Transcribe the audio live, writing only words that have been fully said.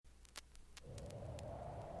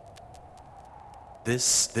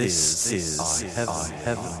This is a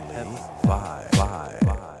heavenly vibe.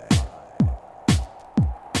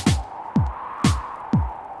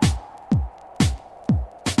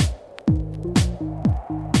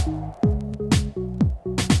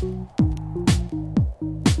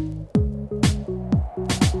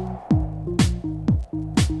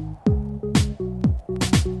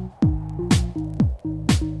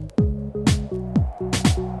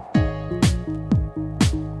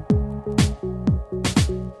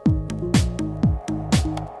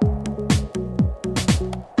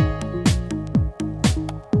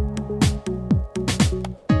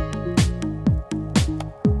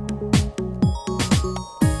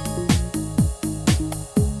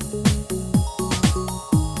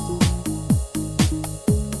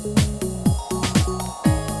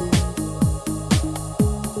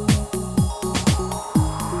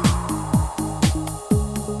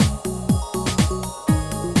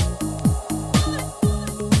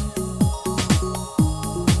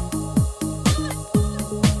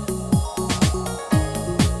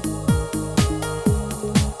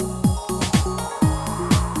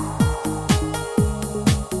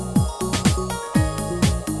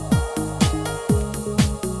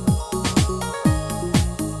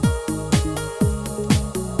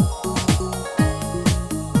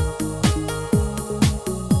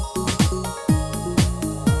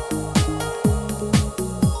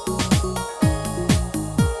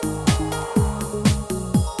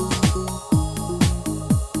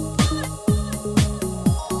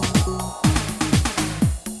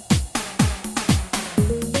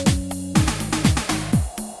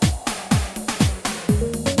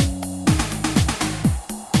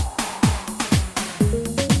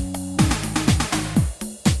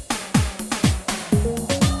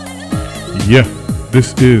 Yeah,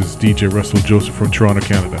 this is DJ Russell Joseph from Toronto,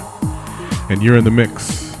 Canada, and you're in the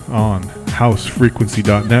mix on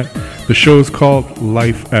housefrequency.net. The show is called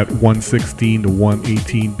Life at 116 to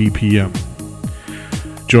 118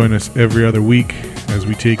 BPM. Join us every other week as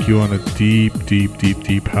we take you on a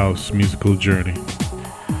deep house musical journey.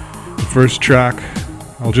 The first track,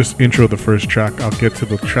 I'll just intro the first track. I'll get to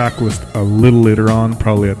the track list a little later on,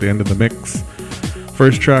 probably at the end of the mix.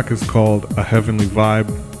 First track is called A Heavenly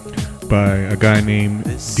Vibe by a guy named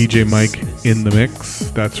DJ Mike in the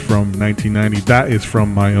Mix. That's from 1990. That is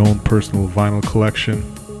from my own personal vinyl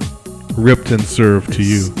collection. Ripped and served to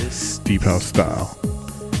you, deep house style.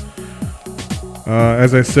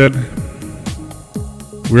 As I said,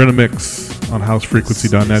 we're in a mix on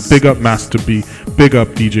housefrequency.net. Big up Master B, big up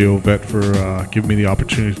DJ Ovet for giving me the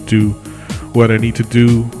opportunity to do what I need to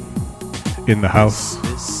do in the house.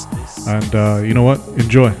 And you know what?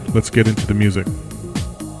 Enjoy. Let's get into the music.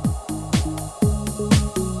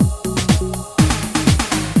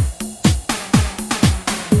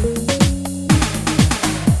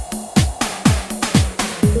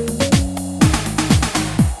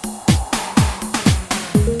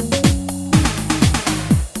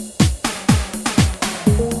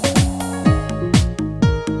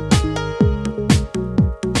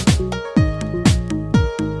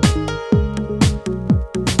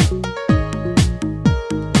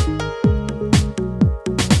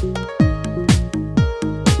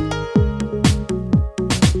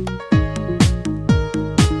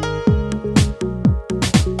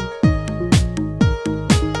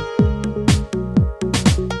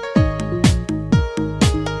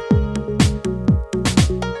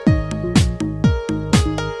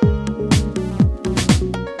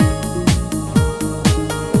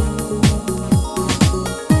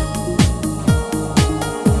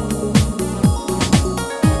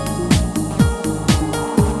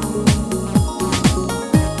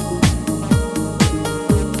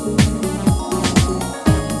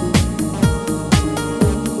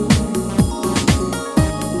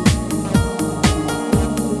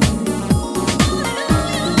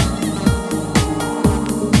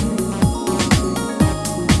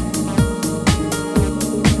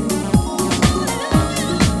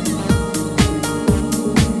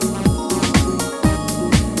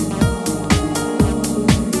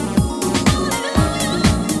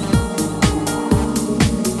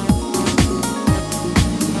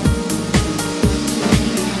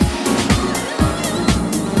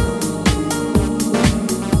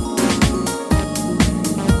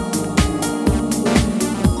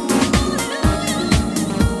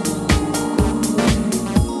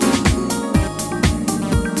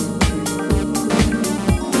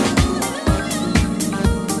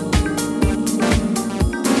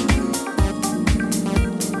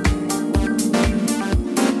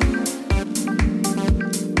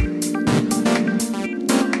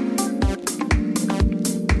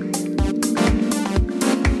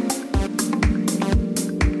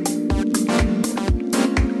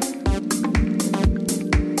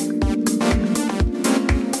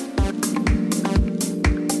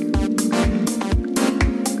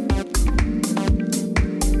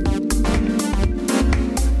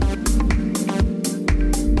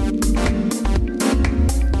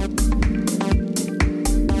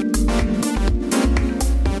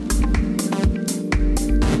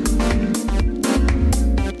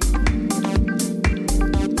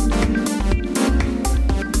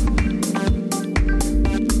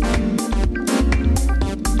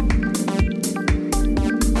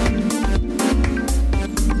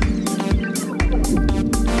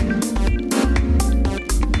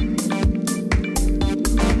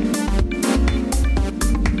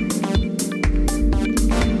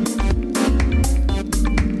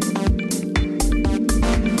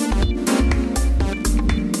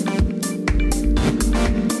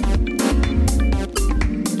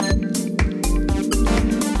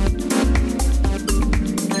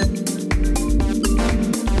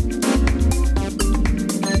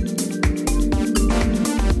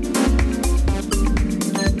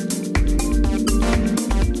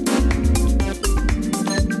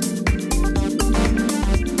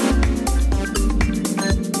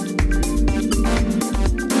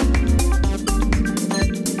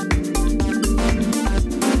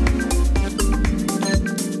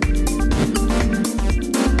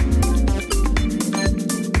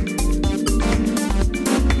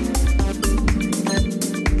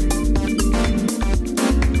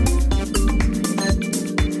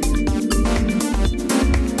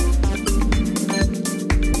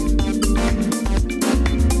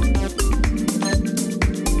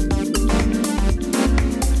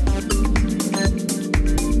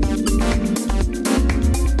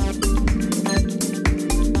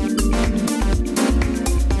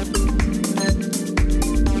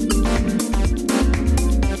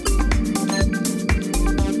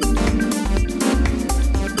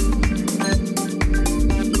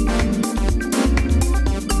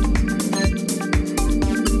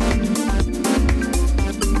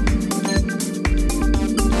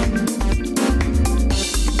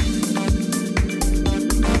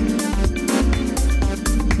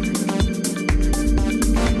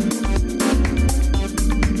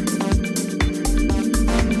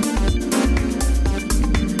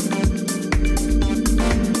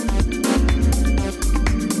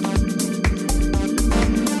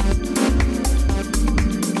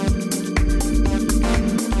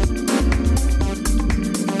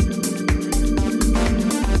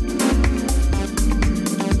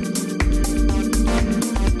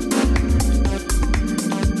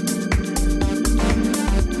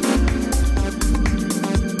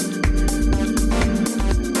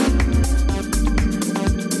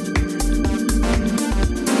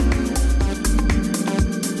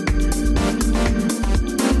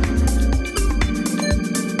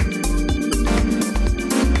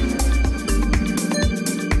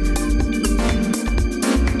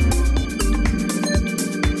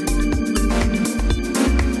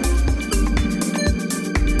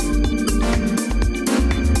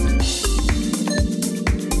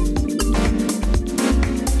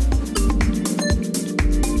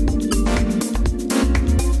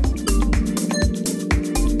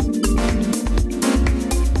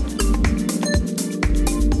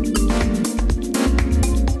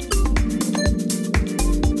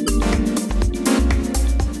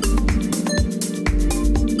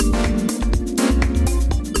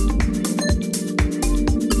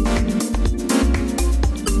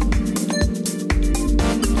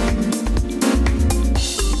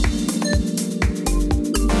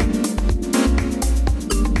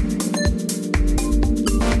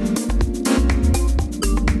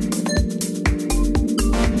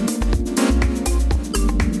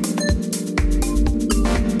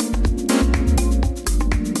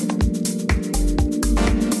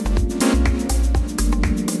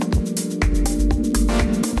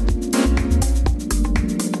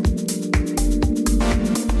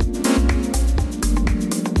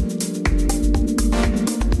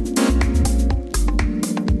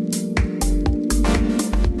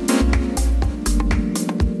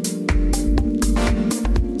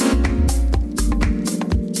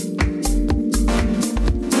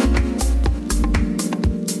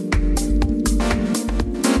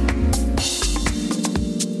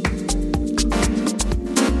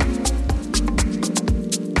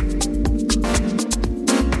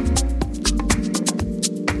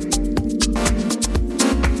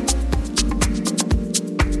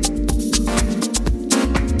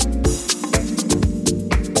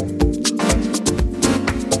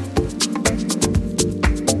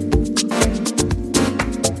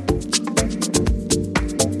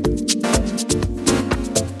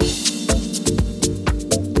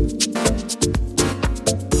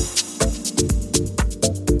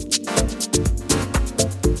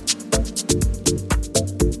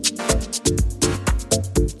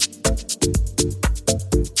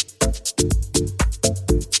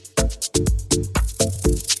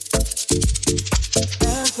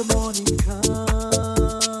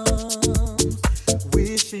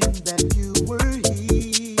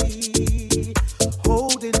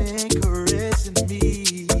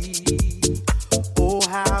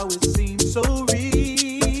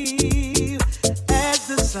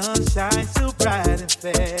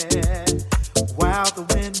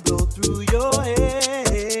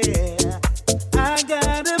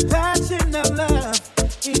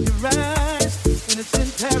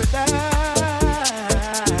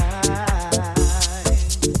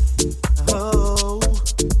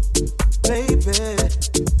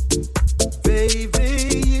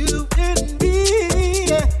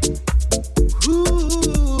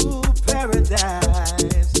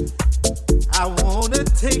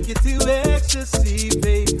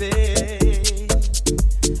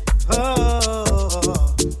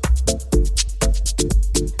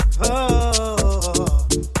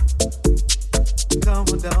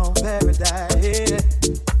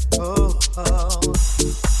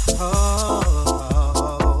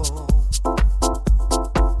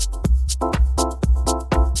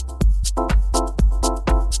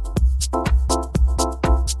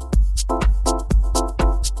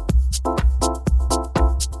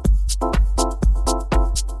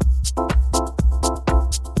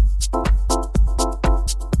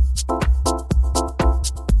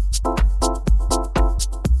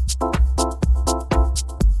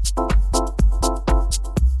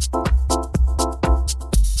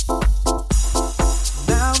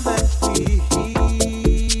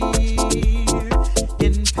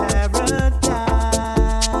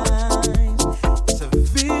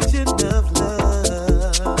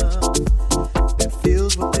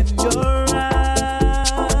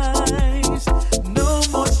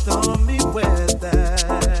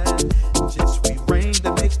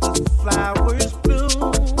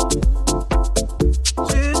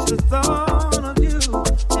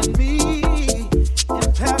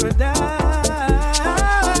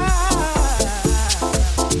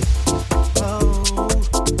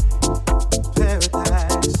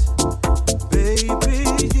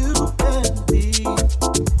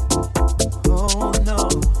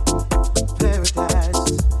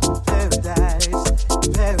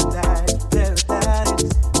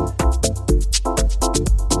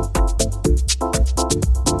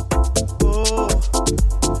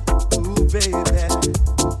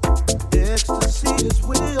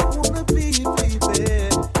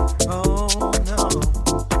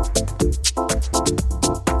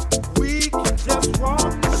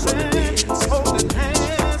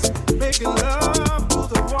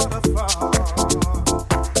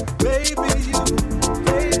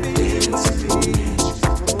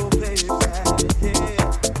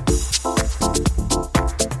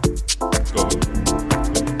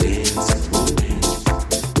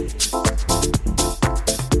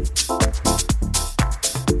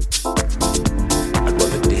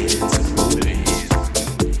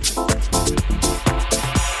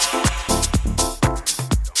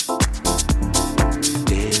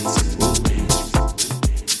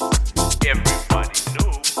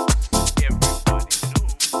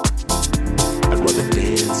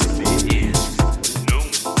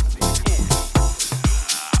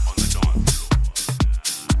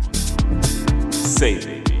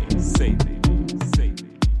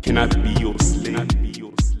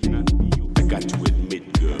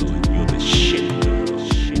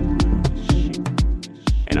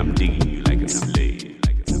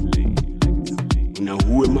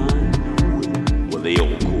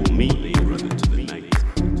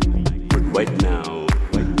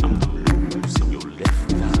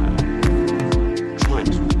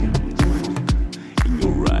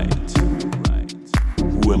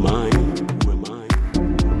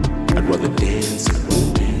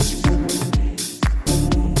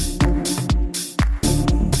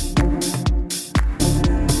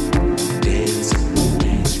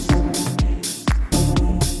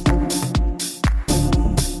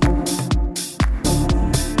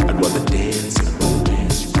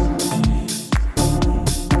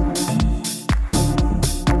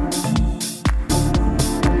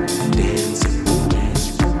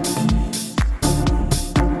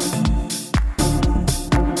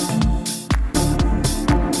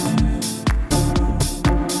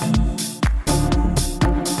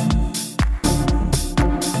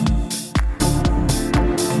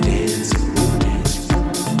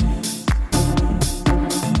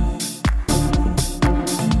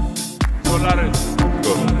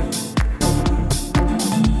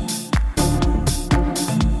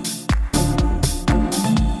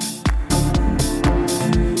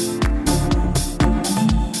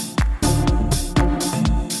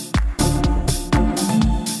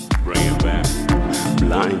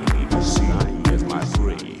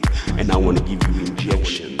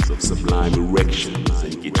 sublime erections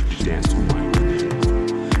and get you to dance to wine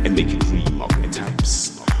and make you dream of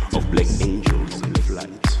types of black angels in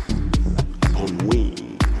flight upon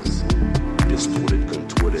wings, distorted,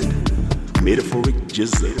 contorted, metaphoric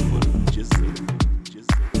jizzle.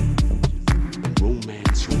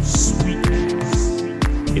 Romance so sweet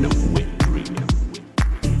in a wet dream.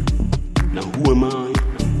 Now who am I?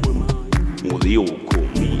 Well, they all call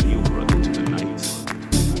me your brother to the night.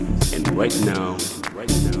 And right now,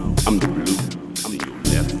 I'm the blue, I'm your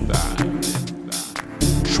left thigh,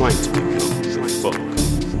 trying to become the fuck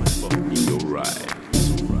in your right.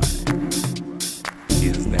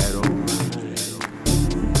 Is that alright?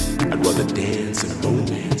 I'd rather dance and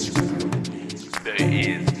romance. There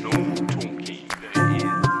is no talking, there is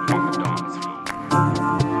on the dance floor.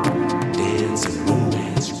 Dance and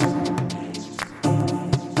romance.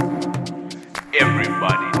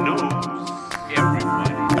 Everybody knows.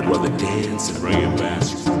 I'd rather dance and bring it back.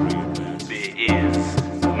 There is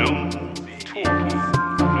no talking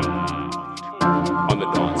on the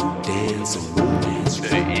dance floor. Dance and romance.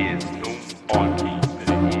 There is no talking.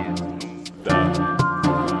 There is the dance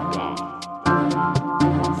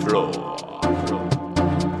floor.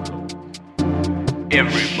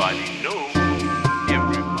 Everybody knows.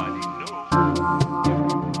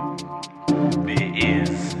 There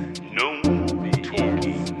is no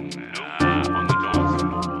talking on the dance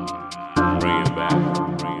floor. Bring it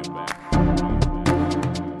back.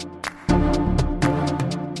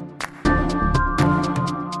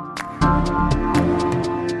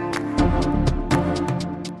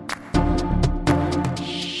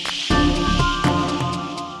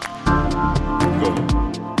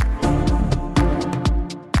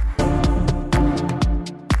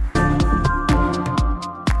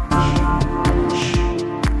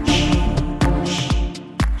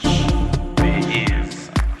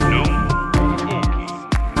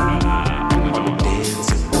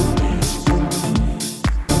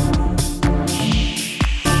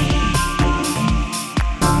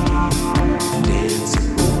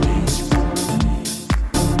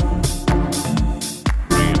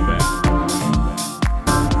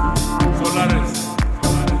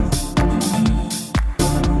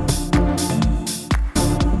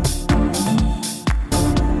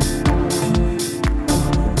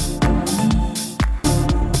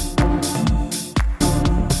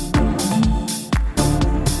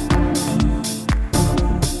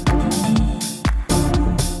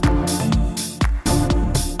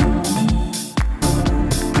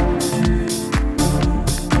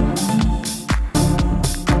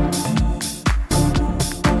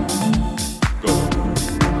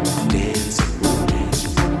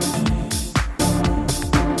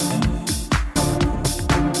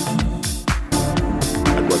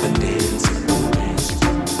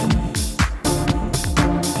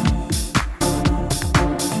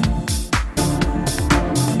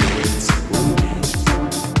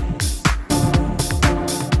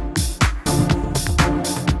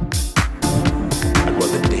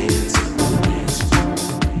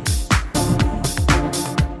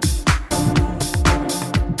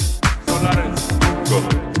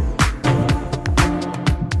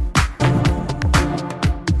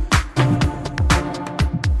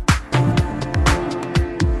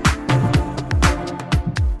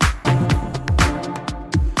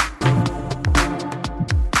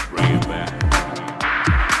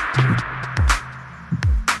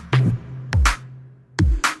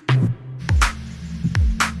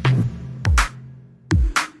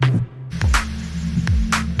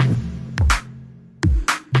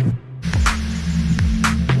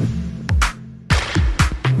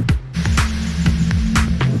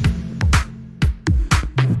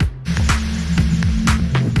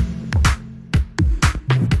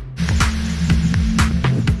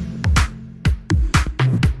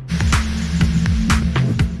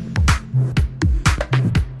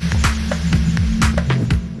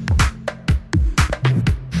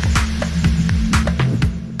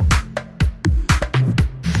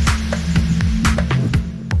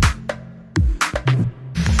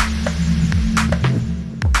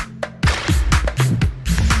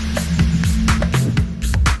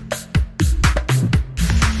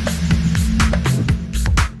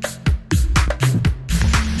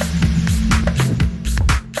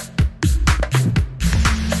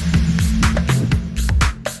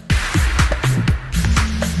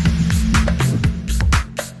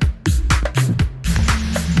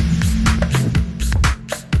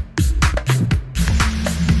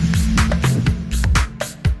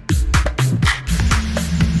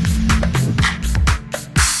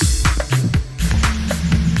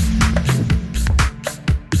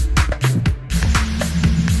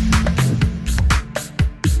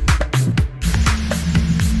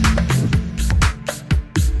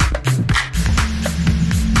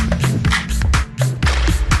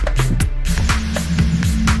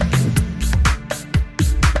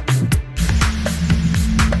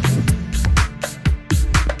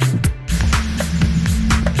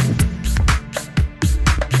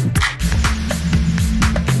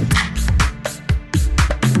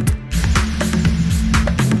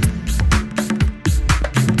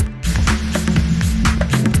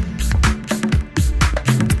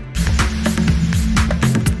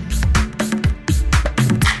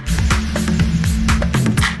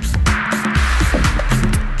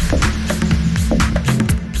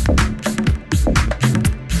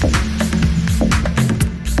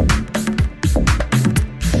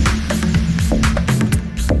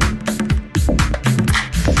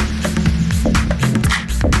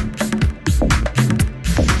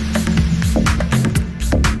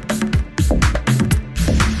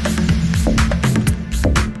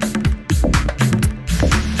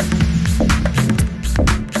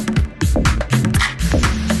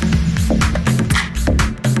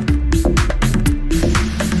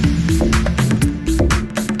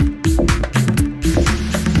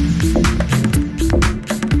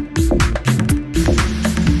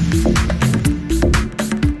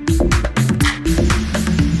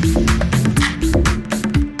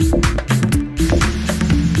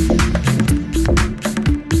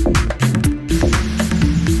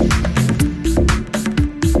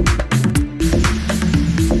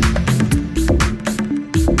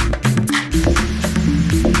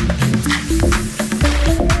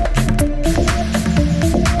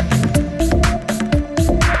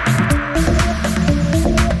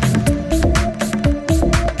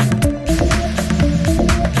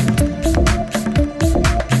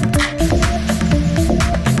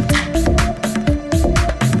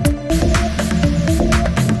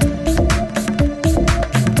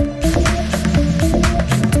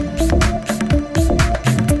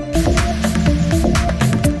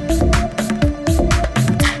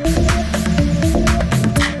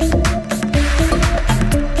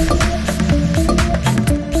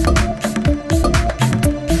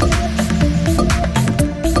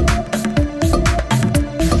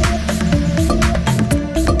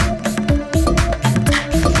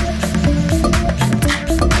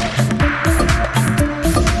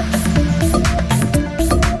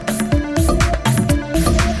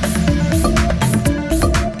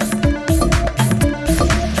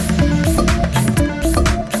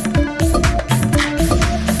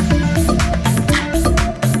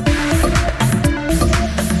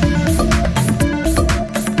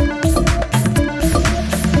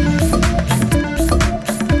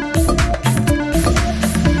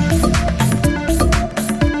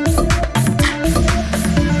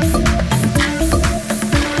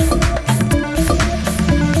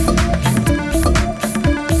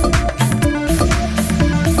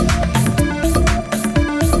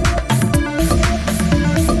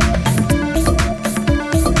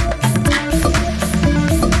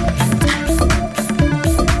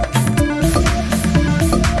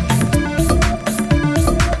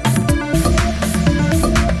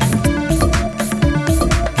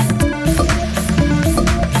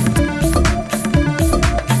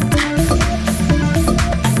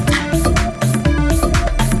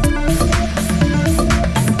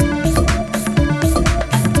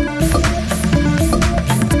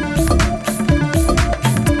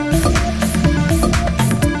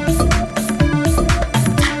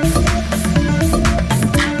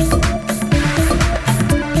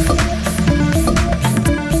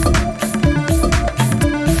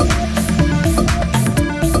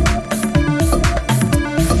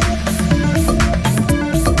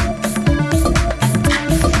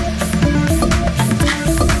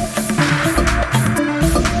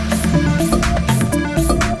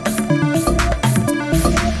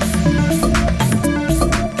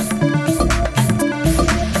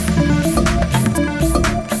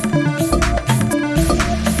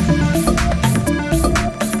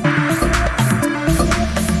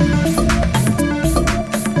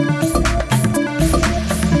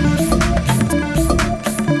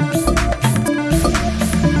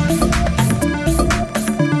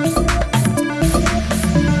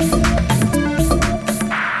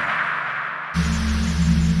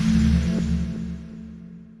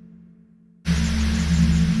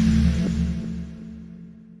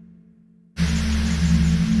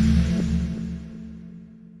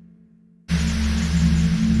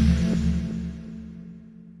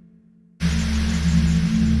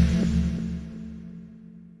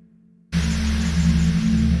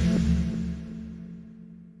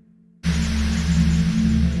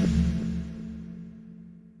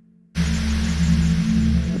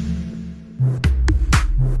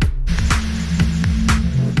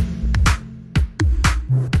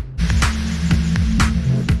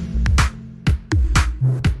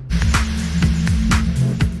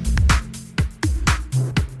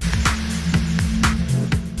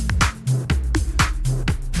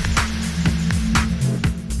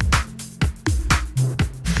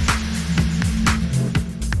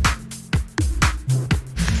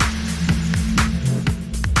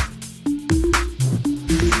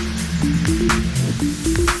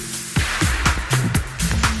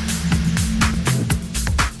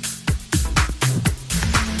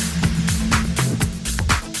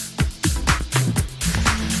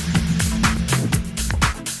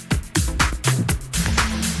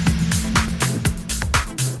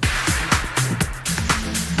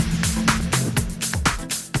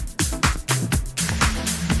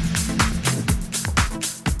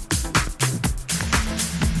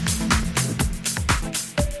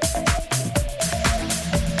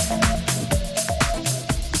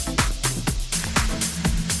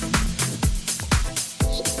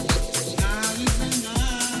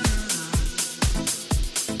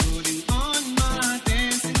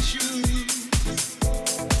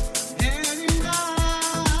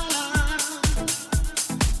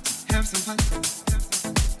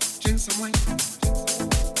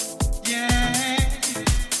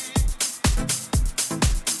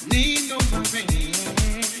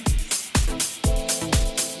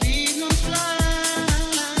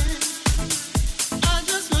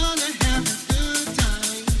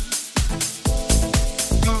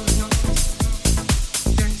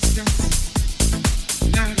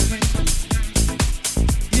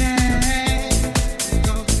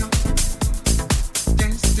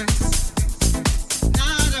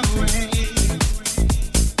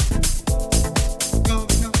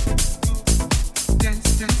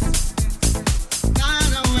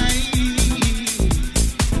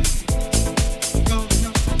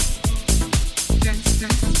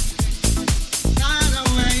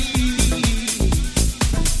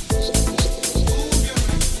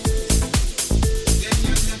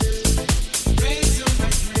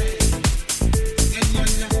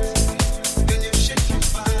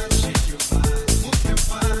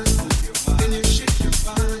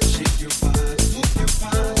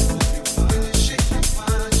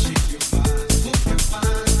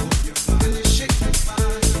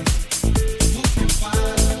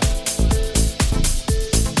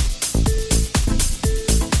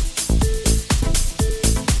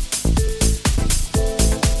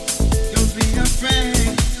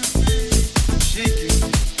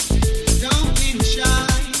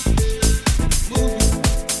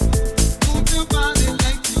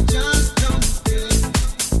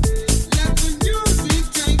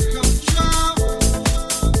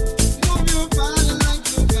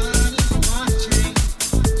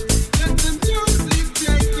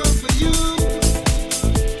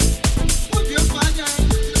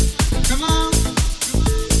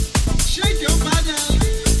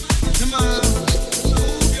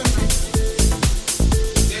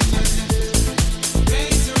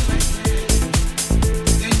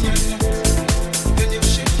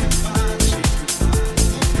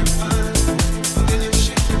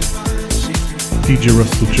 DJ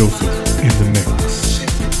Russell Joseph in the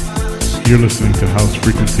mix. You're listening to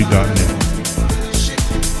housefrequency.net.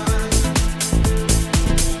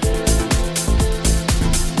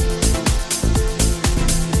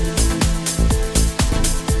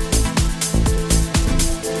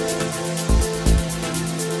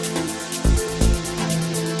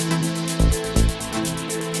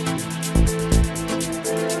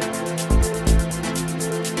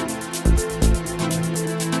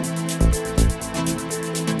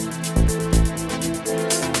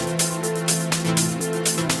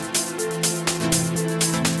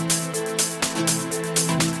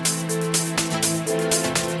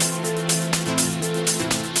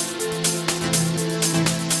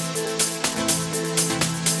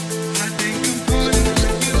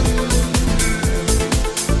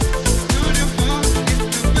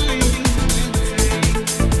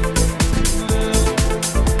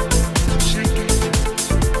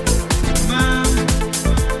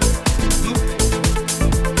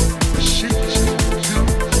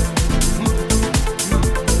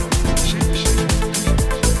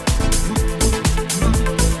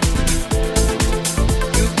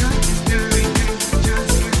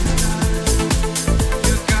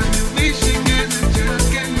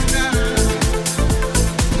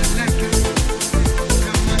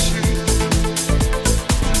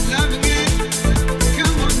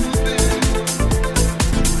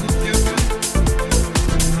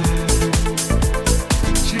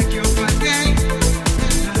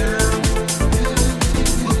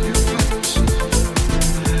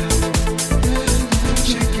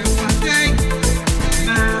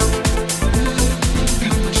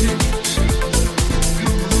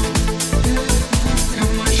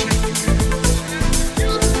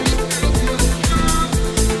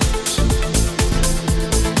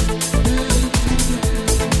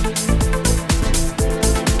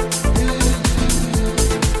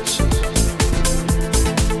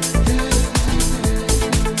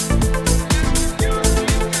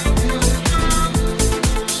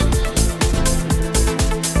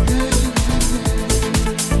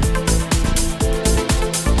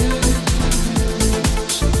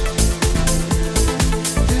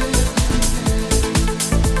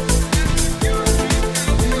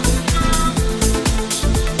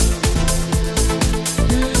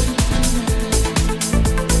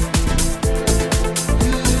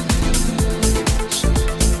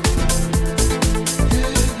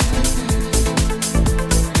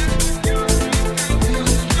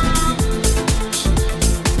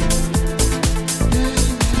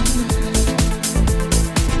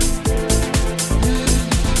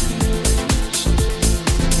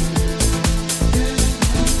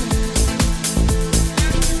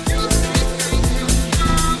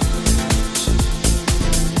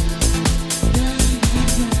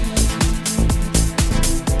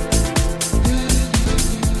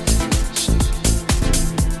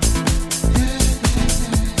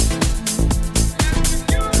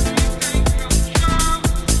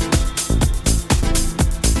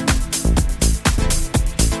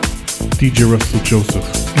 DJ Russell Joseph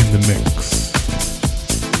in the mix.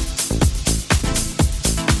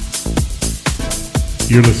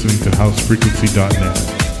 You're listening to housefrequency.net.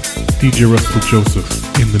 DJ Russell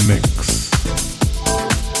Joseph in the mix.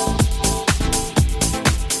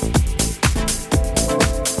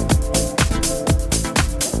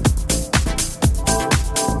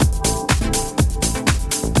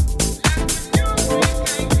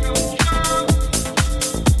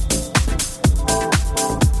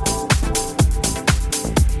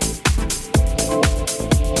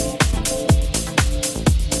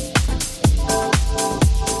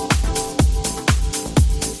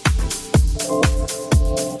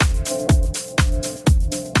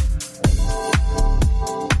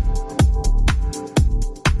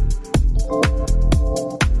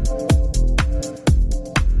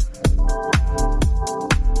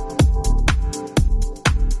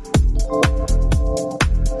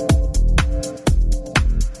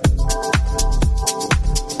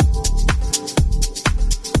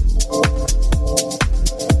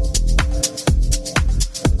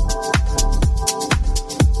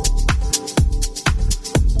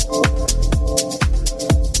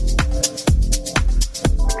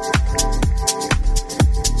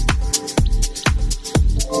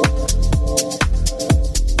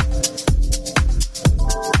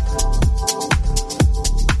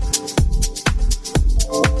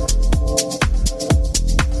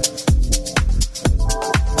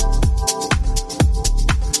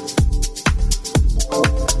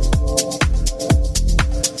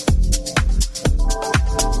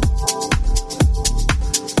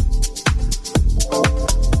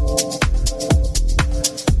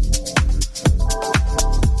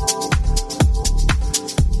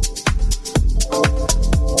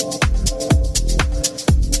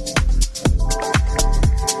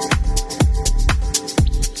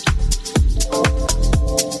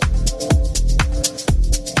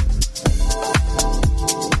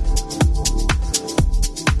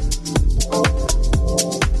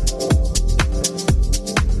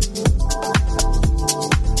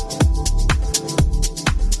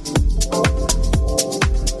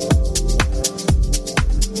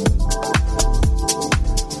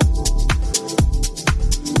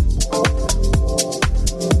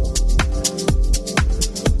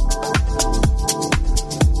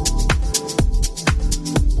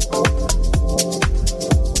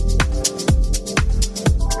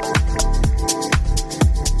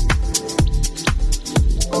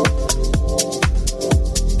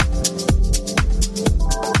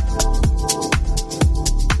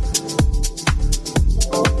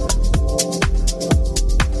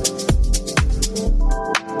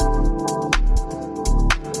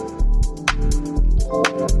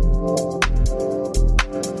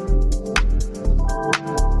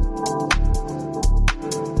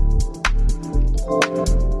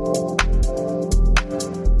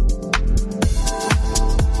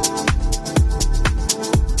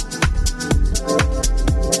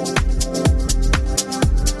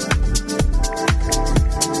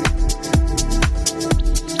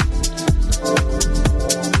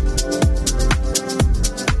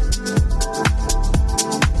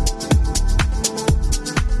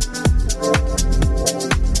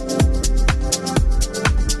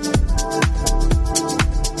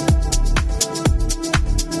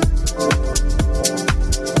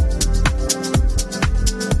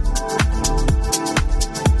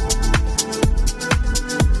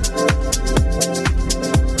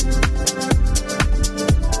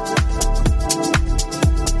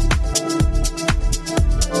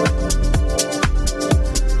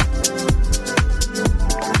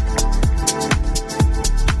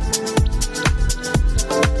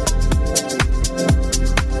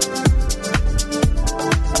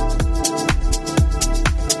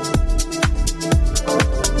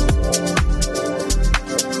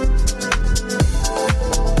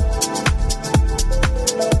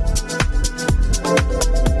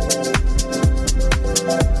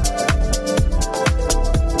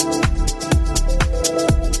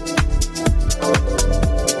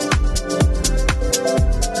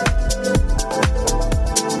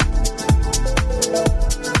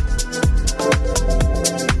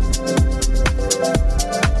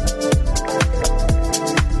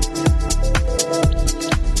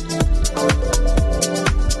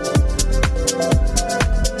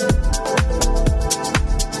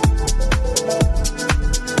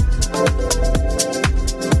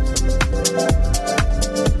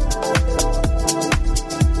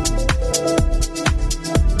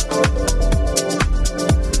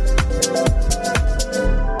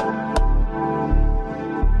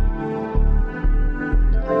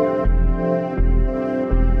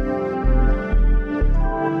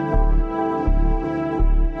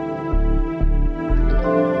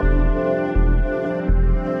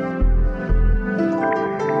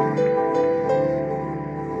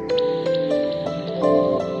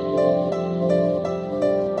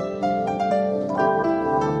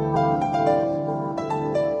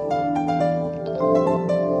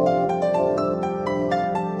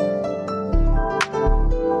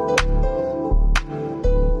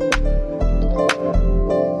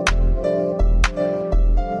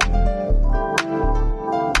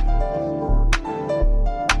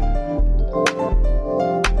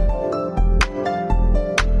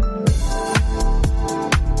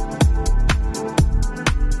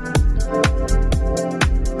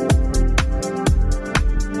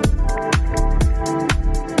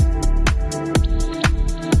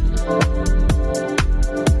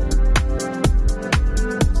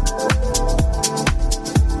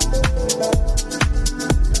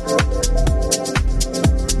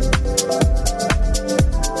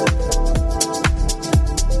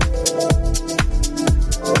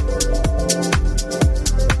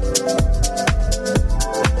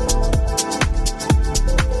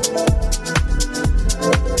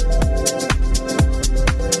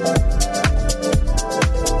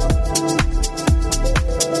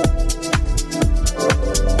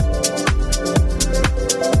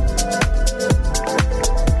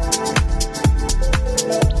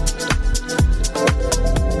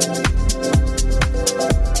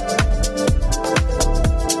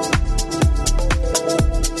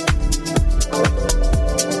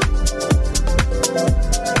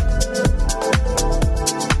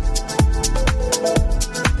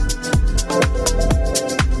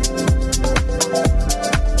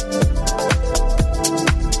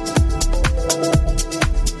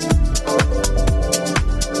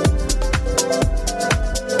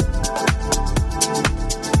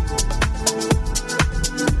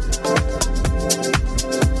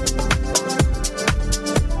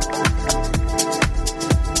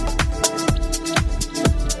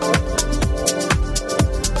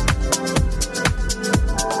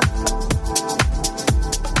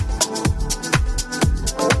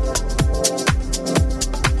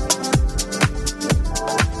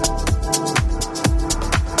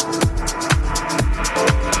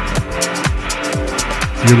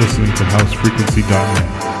 You're listening to housefrequency.net.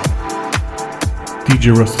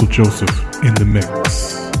 DJ Russell Joseph in the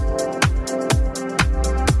mix.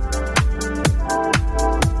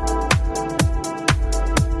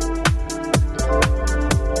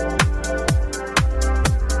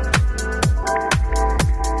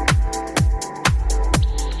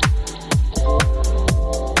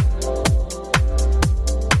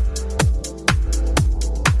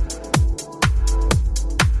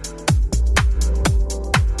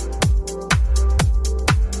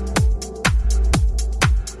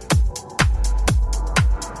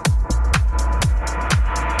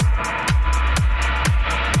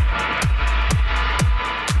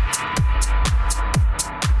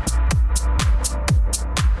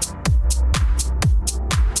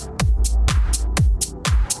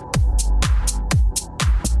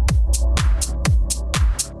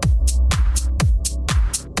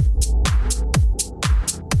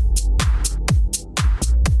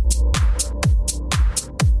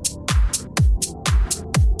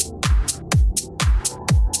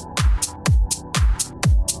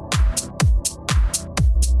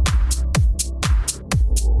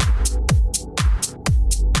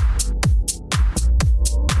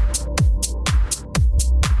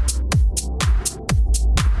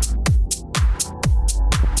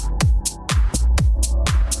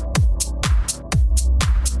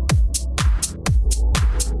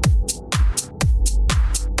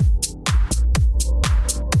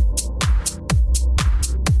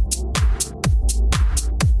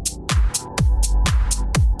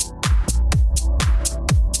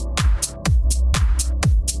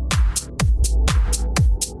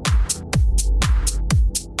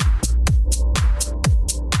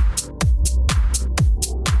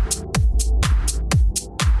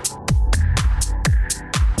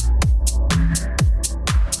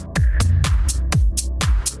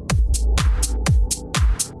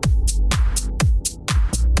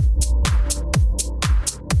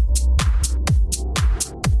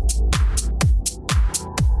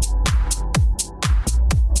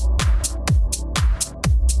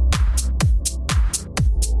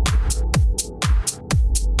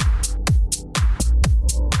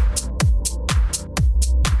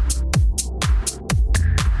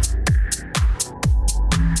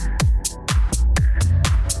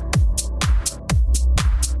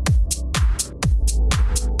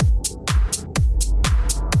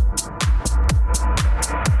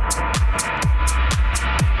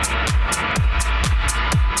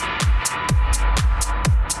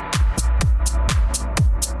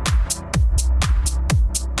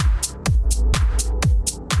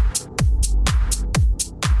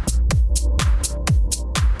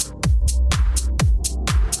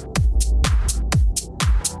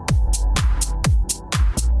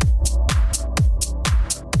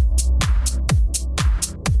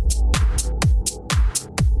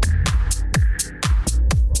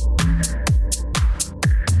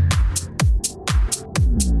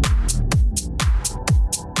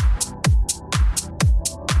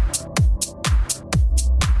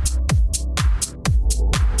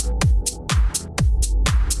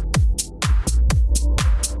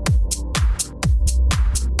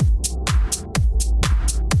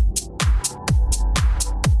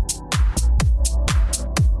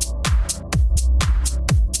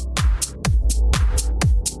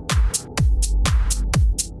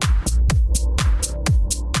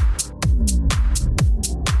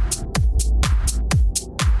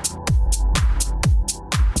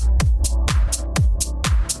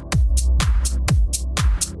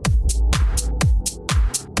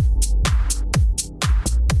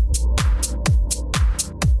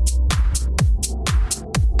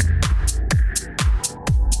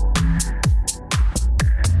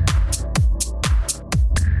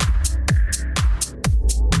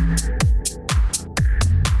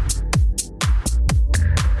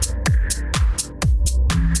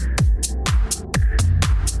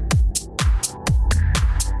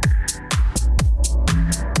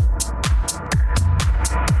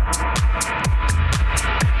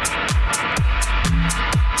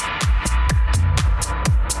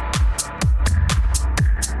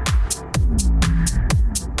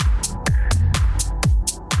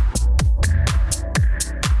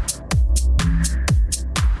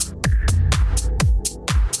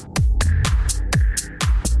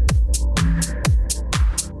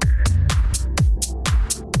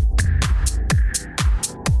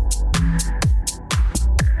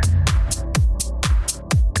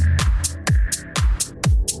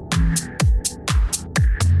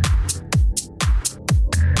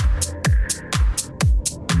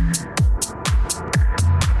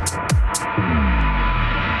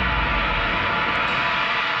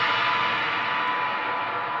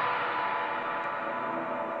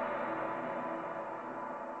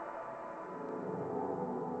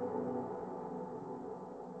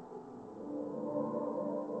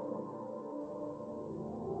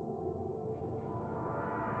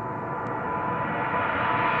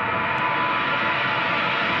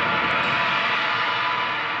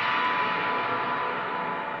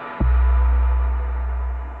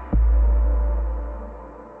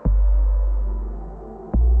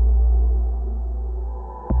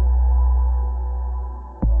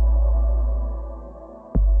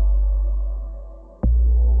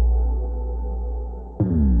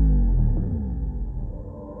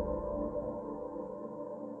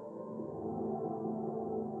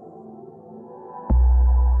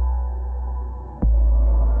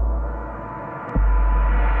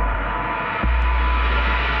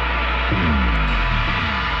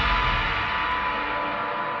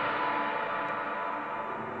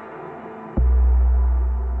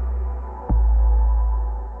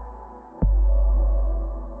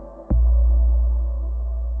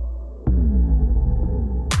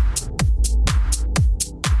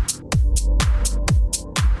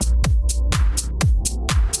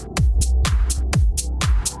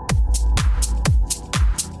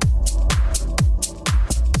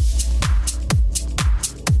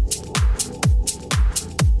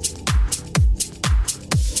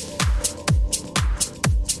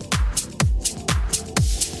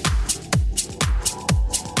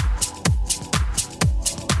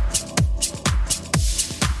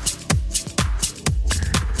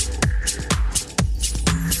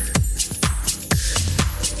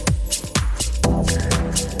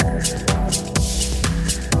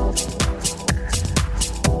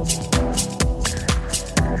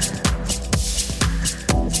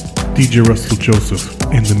 DJ Russell Joseph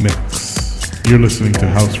in the mix. You're listening to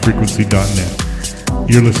housefrequency.net.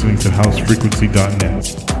 You're listening to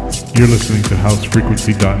housefrequency.net. You're listening to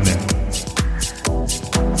housefrequency.net.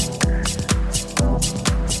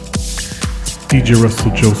 DJ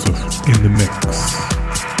Russell Joseph in the mix.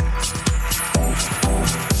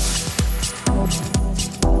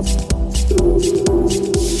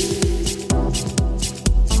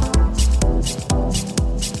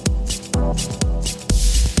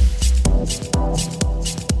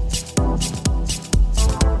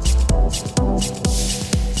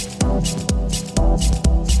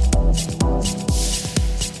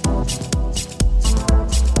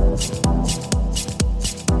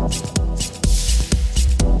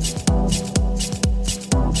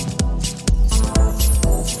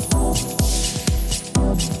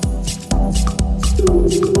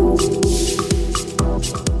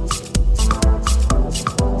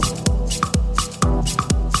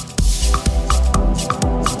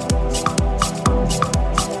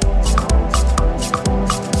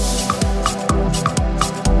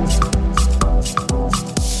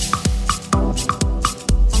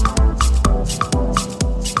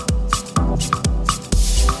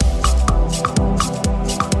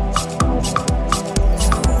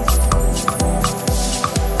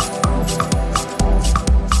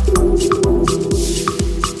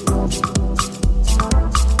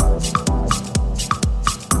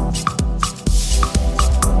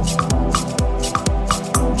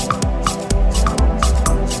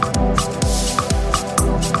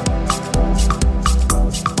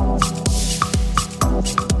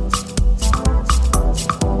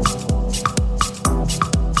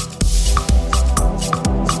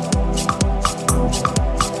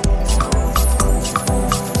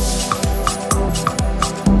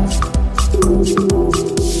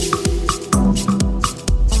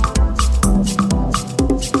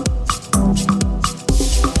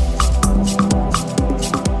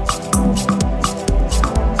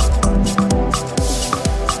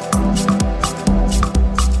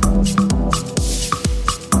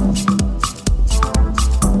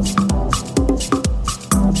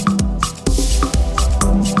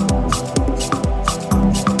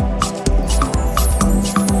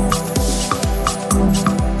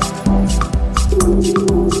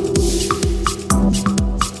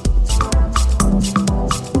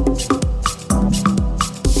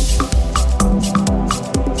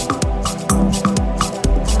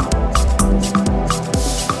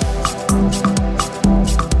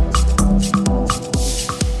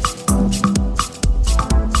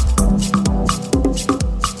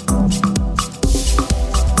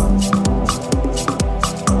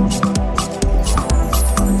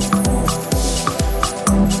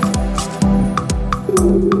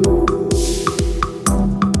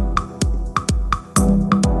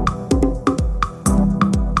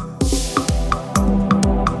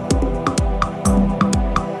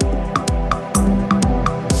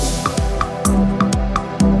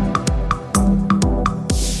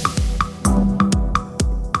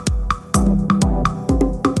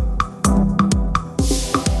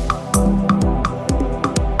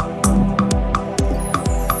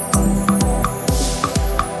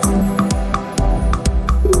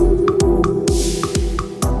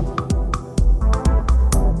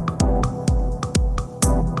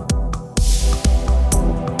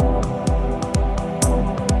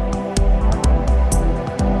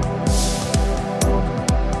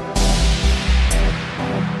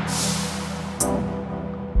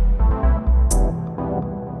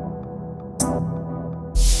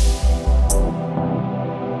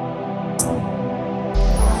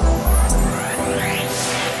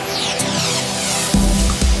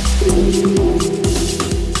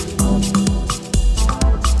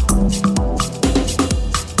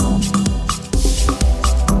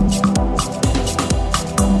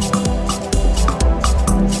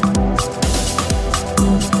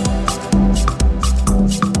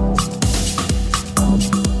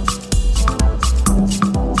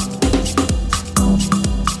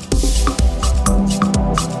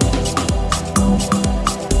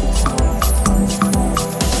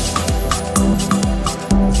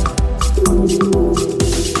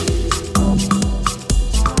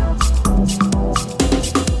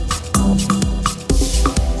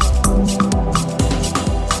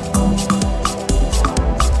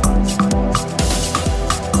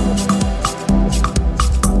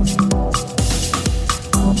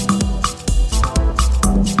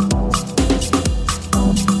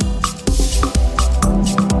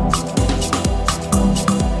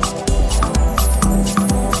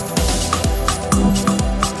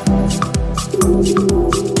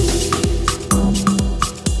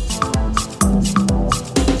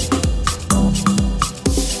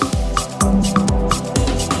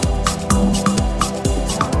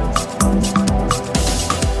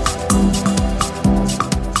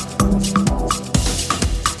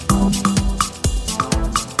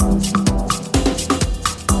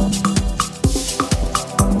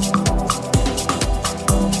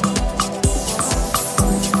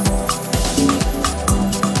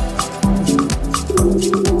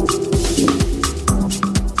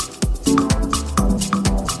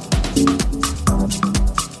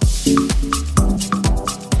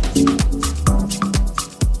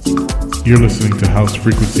 You're listening to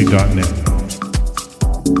housefrequency.net.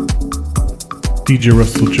 DJ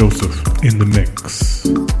Russell Joseph in the mix.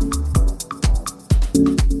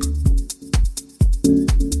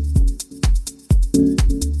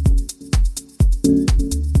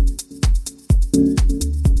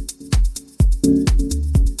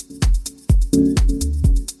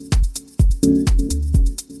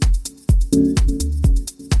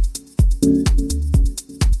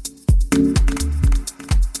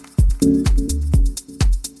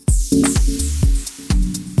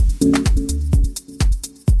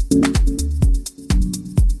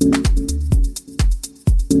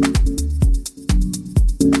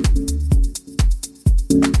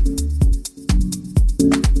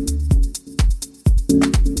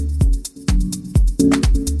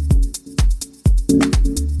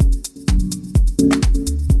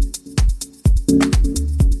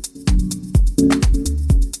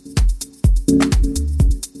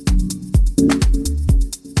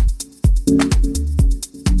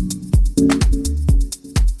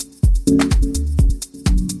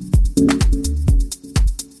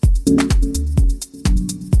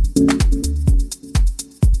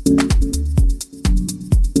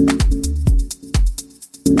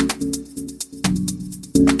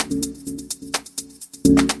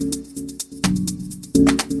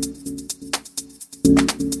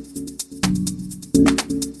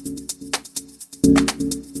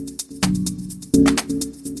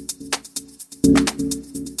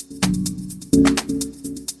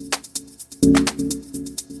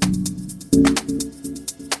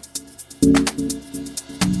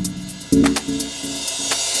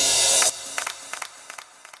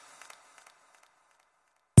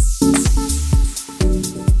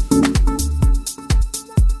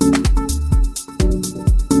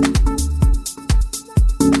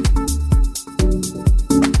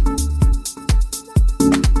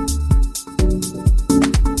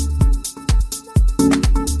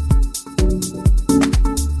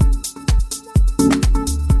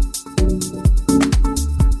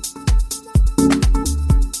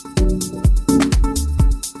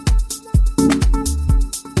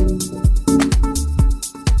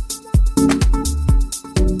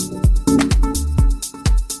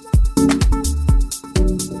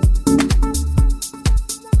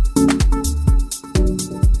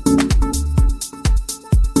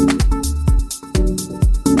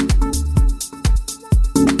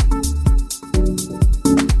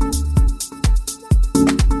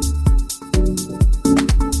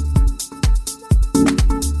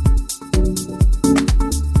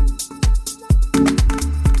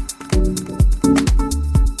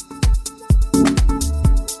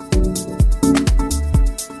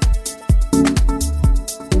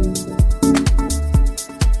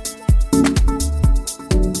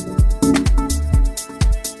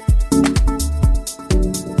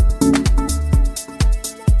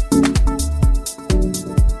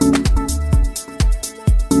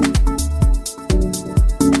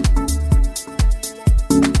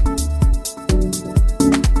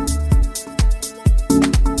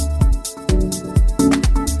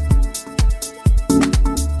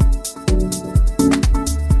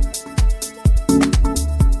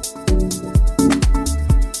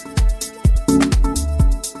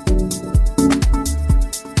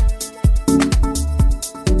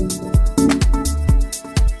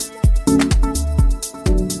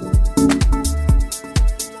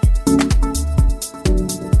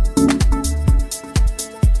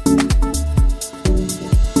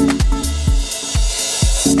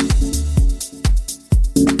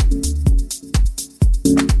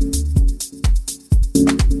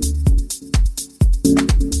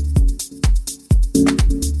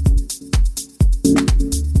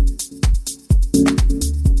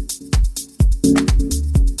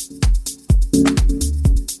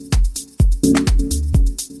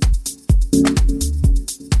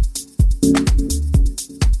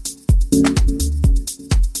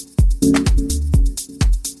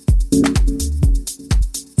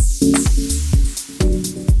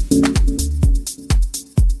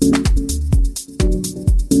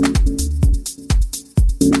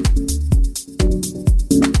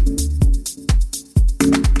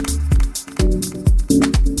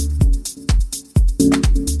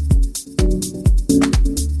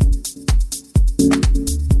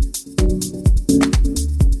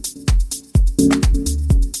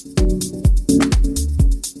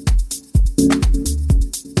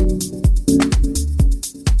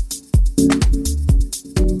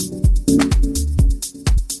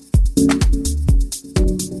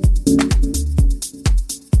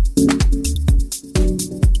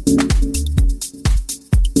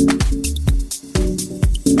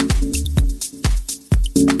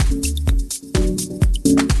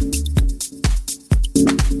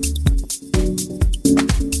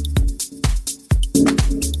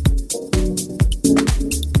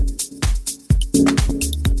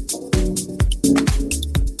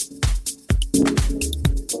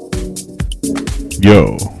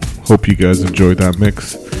 Yo, hope you guys enjoyed that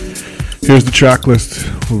mix. Here's the track list.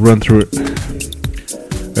 We'll run through it.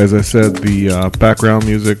 As I said, the background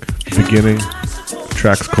music, beginning,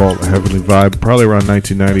 track's called A Heavenly Vibe, probably around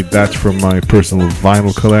 1990. That's from my personal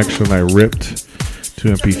vinyl collection I ripped to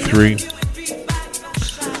MP3.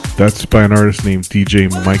 That's by an artist named DJ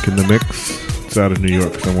Mike in the Mix. It's out of New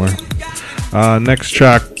York somewhere. Next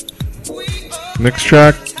track,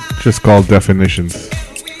 just called Definitions.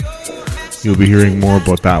 You'll be hearing more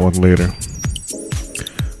about that one later.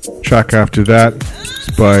 Track after that is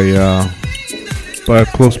by a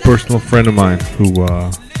close personal friend of mine who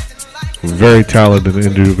very talented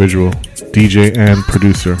individual, DJ and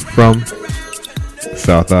producer from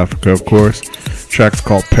South Africa, of course. Track's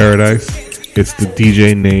called Paradise. It's the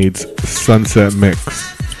DJ Nade's Sunset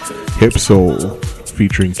Mix, Hip Soul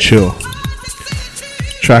featuring Chill.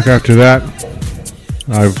 Track after that,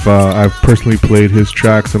 I've personally played his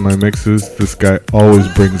tracks in my mixes. This guy always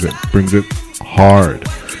brings it hard.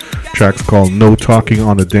 Track's called No Talking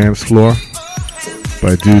on the Dance Floor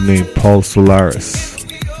by a dude named Paul Solaris.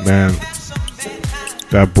 Man,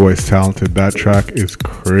 that boy's talented. That track is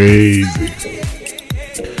crazy.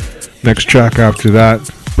 Next track after that,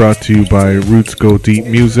 brought to you by Roots Go Deep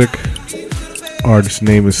Music. Artist's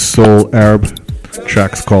name is Soul Arab.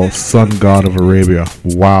 Track's called Sun God of Arabia.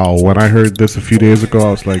 Wow, when I heard this a few days ago,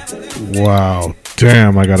 I was like, wow,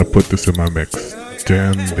 damn, I gotta put this in my mix.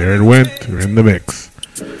 Damn, there it went, we're in the mix.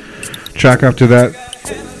 Track after that,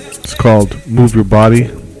 it's called Move Your Body.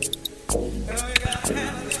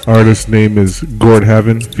 Artist's name is Gord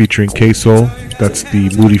Heaven featuring K-Soul. That's the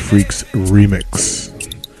Moody Freaks remix.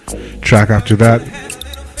 Track after that,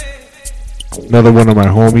 another one of my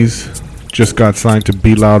homies just got signed to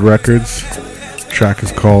Be Loud Records. Track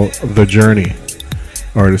is called The Journey.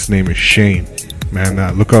 Artist's name is Shane. Man,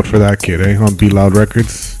 look out for that kid, on Be Loud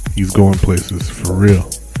Records. He's going places for real.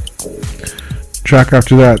 Track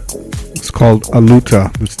after that, it's called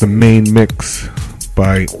Aluta. It's the main mix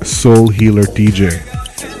by Soul Healer DJ.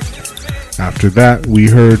 After that, we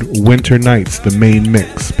heard Winter Nights, the main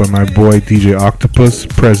mix by my boy DJ Octopus,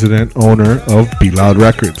 president, owner of Be Loud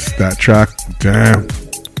Records. That track, damn,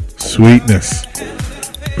 sweetness.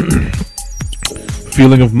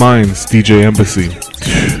 Feeling of Minds, DJ Embassy.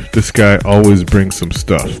 This guy always brings some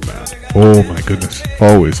stuff, man. Oh my goodness.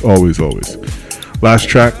 Always. Last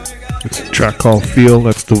track, it's a track called Feel.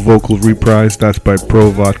 That's the vocal reprise. That's by Pro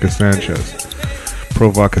Vodka Sanchez.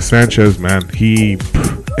 Pro Vodka Sanchez, man, he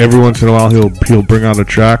every once in a while he'll bring out a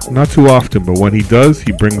track. Not too often, but when he does,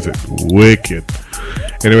 he brings it wicked.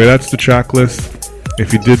 Anyway, that's the track list.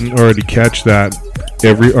 If you didn't already catch that,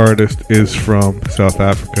 every artist is from South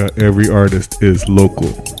Africa. Every artist is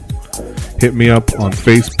local. Hit me up on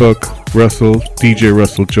Facebook, DJ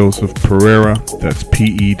Russell Joseph Pereira. That's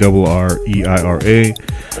P-E-R-R-E-I-R-A.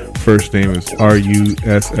 First name is R-U-S-S-E-L-L.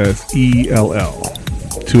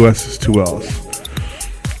 2 S's, 2 L's.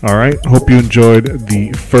 Alright, hope you enjoyed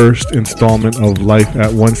the first installment of Life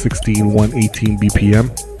at 116, 118 BPM.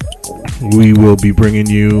 We will be bringing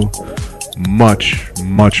you much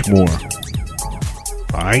more.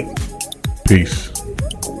 Alright, peace.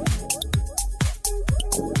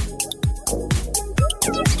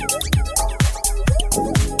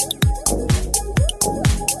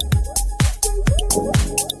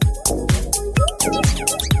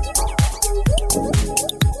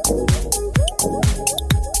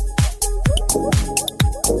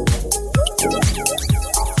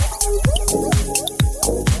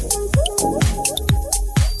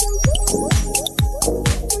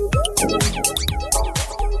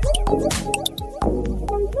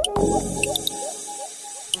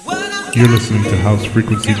 You're listening to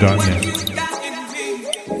housefrequency.net.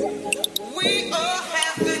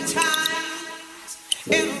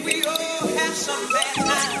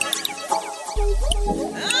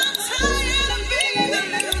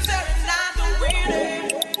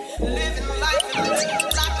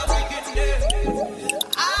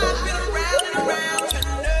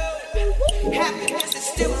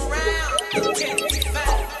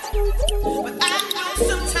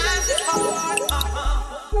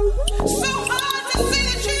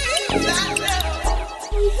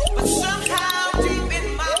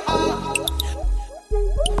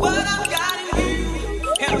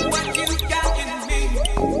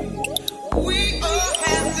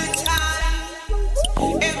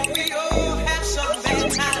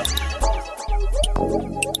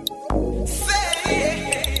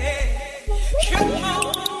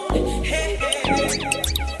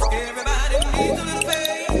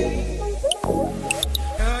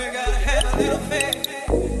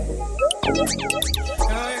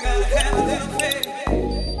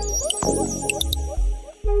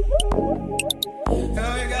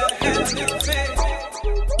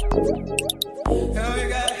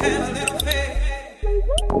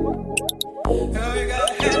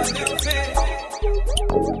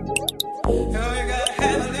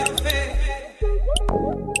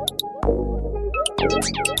 The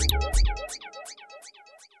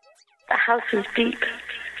house is deep,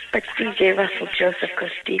 but DJ Russell Joseph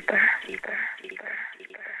goes deeper, deeper, deeper.